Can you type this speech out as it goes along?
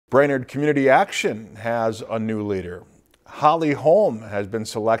Brainerd Community Action has a new leader. Holly Holm has been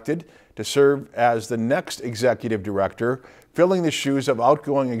selected to serve as the next executive director, filling the shoes of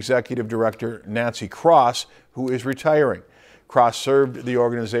outgoing executive director Nancy Cross, who is retiring. Cross served the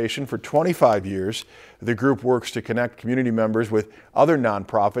organization for 25 years. The group works to connect community members with other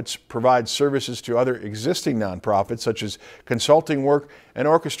nonprofits, provides services to other existing nonprofits such as consulting work, and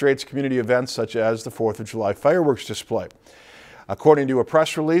orchestrates community events such as the 4th of July fireworks display. According to a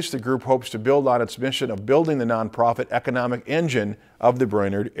press release, the group hopes to build on its mission of building the nonprofit economic engine of the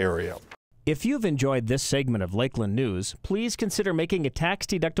Brainerd area. If you've enjoyed this segment of Lakeland News, please consider making a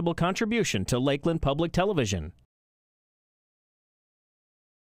tax-deductible contribution to Lakeland Public Television.